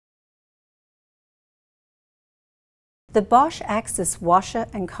The Bosch Axxis washer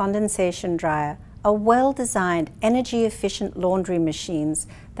and condensation dryer are well-designed, energy-efficient laundry machines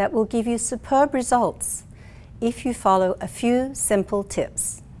that will give you superb results if you follow a few simple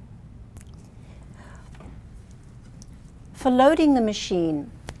tips. For loading the machine,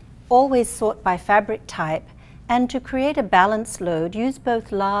 always sort by fabric type, and to create a balanced load, use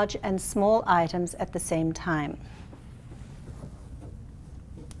both large and small items at the same time.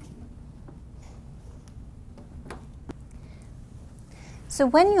 So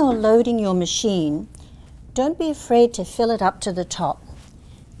when you're loading your machine, don't be afraid to fill it up to the top.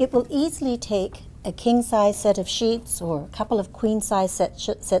 It will easily take a king-size set of sheets or a couple of queen-size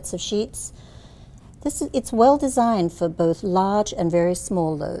sets of sheets. It's well designed for both large and very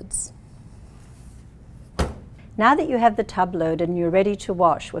small loads. Now that you have the tub loaded and you're ready to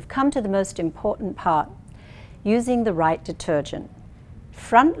wash, we've come to the most important part, using the right detergent.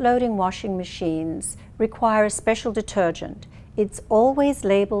 Front-loading washing machines require a special detergent. It's always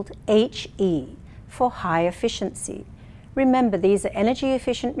labeled HE for high efficiency. Remember, these are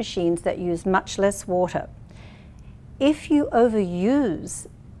energy-efficient machines that use much less water. If you overuse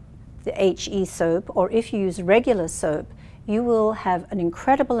the HE soap, or if you use regular soap, you will have an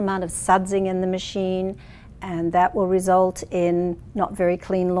incredible amount of sudsing in the machine, and that will result in not very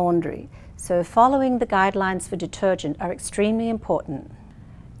clean laundry. So following the guidelines for detergent are extremely important.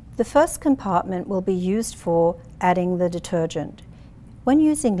 The first compartment will be used for adding the detergent. When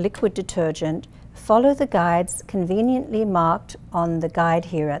using liquid detergent, follow the guides conveniently marked on the guide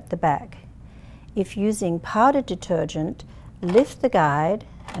here at the back. If using powdered detergent, lift the guide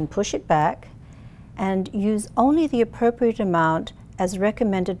and push it back, and use only the appropriate amount as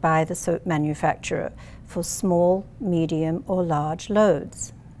recommended by the soap manufacturer for small, medium, or large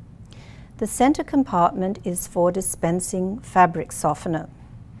loads. The center compartment is for dispensing fabric softener.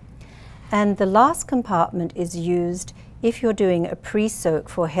 And the last compartment is used if you're doing a pre-soak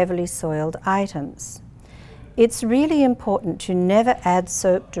for heavily soiled items. It's really important to never add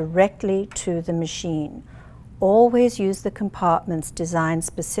soap directly to the machine. Always use the compartments designed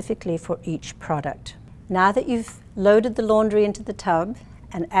specifically for each product. Now that you've loaded the laundry into the tub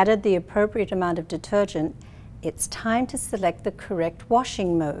and added the appropriate amount of detergent, it's time to select the correct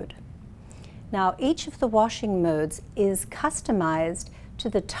washing mode. Now, each of the washing modes is customized to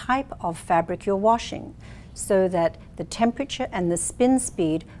the type of fabric you're washing, so that the temperature and the spin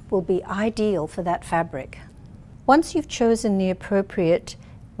speed will be ideal for that fabric. Once you've chosen the appropriate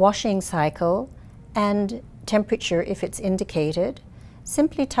washing cycle and temperature if it's indicated,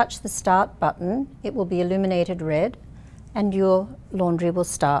 simply touch the start button. It will be illuminated red and your laundry will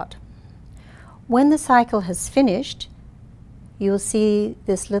start. When the cycle has finished, you'll see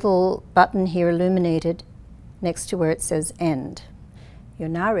this little button here illuminated next to where it says end. You're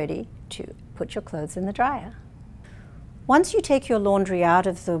now ready to put your clothes in the dryer. Once you take your laundry out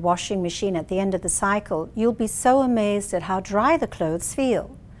of the washing machine at the end of the cycle, you'll be so amazed at how dry the clothes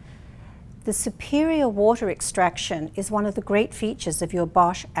feel. The superior water extraction is one of the great features of your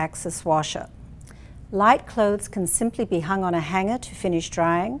Bosch Axxis washer. Light clothes can simply be hung on a hanger to finish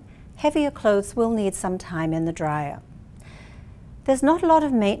drying. Heavier clothes will need some time in the dryer. There's not a lot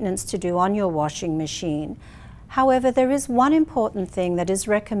of maintenance to do on your washing machine. However, there is one important thing that is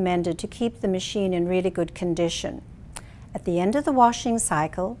recommended to keep the machine in really good condition. At the end of the washing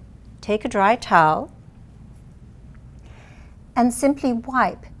cycle, take a dry towel and simply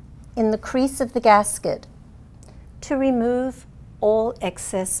wipe in the crease of the gasket to remove all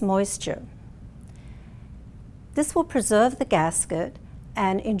excess moisture. This will preserve the gasket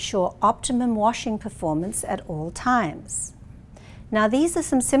and ensure optimum washing performance at all times. Now, these are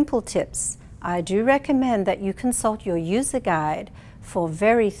some simple tips. I do recommend that you consult your user guide for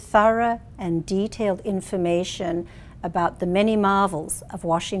very thorough and detailed information about the many marvels of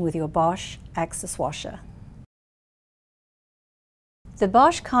washing with your Bosch Axxis washer. The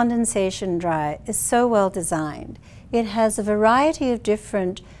Bosch condensation dryer is so well designed. It has a variety of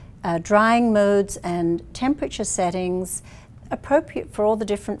different drying modes and temperature settings appropriate for all the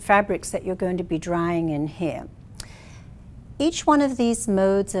different fabrics that you're going to be drying in here. Each one of these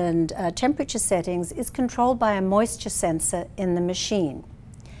modes and temperature settings is controlled by a moisture sensor in the machine.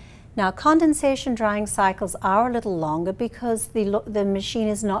 Now, condensation drying cycles are a little longer because the machine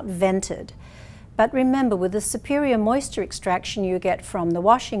is not vented. But remember, with the superior moisture extraction you get from the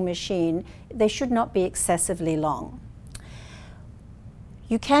washing machine, they should not be excessively long.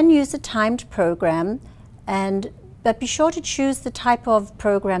 You can use a timed program, but be sure to choose the type of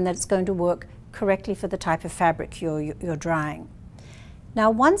program that's going to work correctly for the type of fabric you're drying.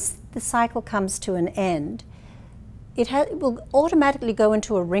 Now, once the cycle comes to an end, it will automatically go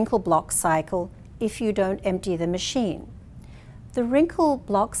into a wrinkle block cycle if you don't empty the machine. The wrinkle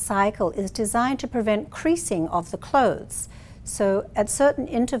block cycle is designed to prevent creasing of the clothes. So at certain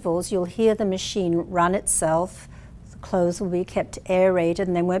intervals you'll hear the machine run itself, the clothes will be kept aerated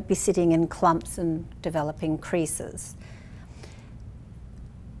and they won't be sitting in clumps and developing creases.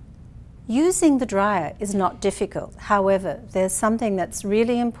 Using the dryer is not difficult. However, there's something that's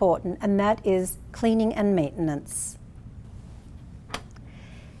really important, and that is cleaning and maintenance.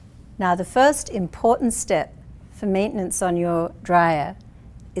 Now, the first important step for maintenance on your dryer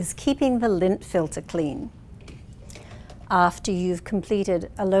is keeping the lint filter clean. After you've completed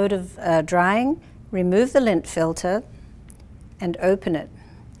a load of drying, remove the lint filter and open it,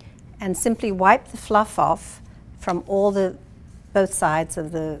 and simply wipe the fluff off from both sides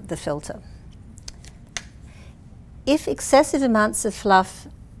of the filter. If excessive amounts of fluff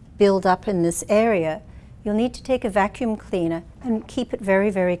build up in this area, you'll need to take a vacuum cleaner and keep it very,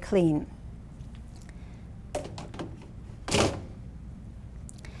 very clean.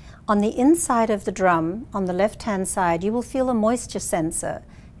 On the inside of the drum, on the left-hand side, you will feel a moisture sensor.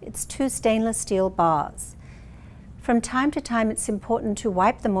 It's 2 stainless steel bars. From time to time, it's important to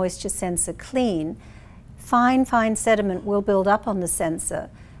wipe the moisture sensor clean. Fine sediment will build up on the sensor,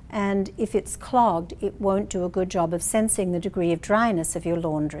 and if it's clogged, it won't do a good job of sensing the degree of dryness of your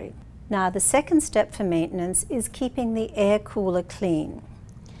laundry. Now, the second step for maintenance is keeping the air cooler clean.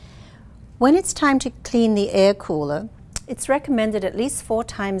 When it's time to clean the air cooler, it's recommended at least 4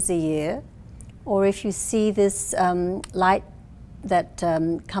 times a year, or if you see this light that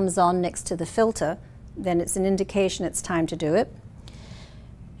comes on next to the filter, then it's an indication it's time to do it.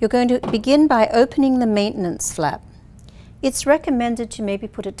 You're going to begin by opening the maintenance flap. It's recommended to maybe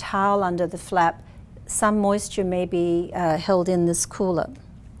put a towel under the flap. Some moisture may be held in this cooler.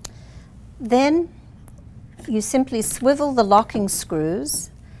 Then you simply swivel the locking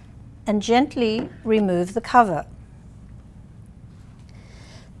screws and gently remove the cover.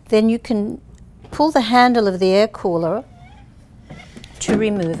 Then you can pull the handle of the air cooler to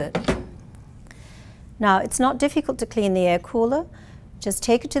remove it. Now, it's not difficult to clean the air cooler. Just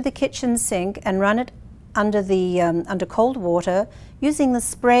take it to the kitchen sink and run it under cold water using the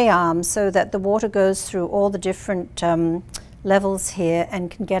spray arm so that the water goes through all the different levels here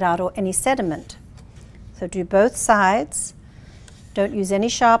and can get out any sediment. So do both sides. Don't use any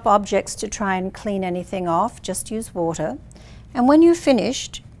sharp objects to try and clean anything off, just use water. And when you're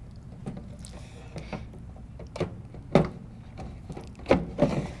finished,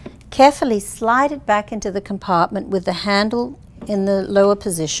 carefully slide it back into the compartment with the handle in the lower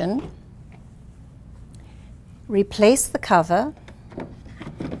position. Replace the cover.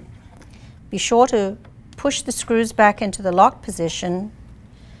 Be sure to push the screws back into the locked position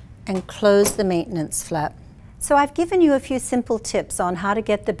and close the maintenance flap. So I've given you a few simple tips on how to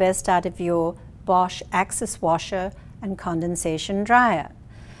get the best out of your Bosch Axxis washer and condensation dryer.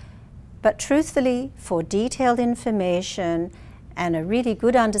 But truthfully, for detailed information and a really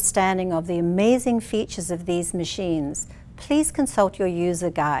good understanding of the amazing features of these machines, please consult your user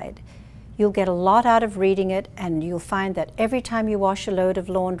guide. You'll get a lot out of reading it, and you'll find that every time you wash a load of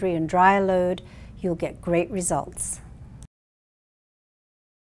laundry and dry a load, you'll get great results.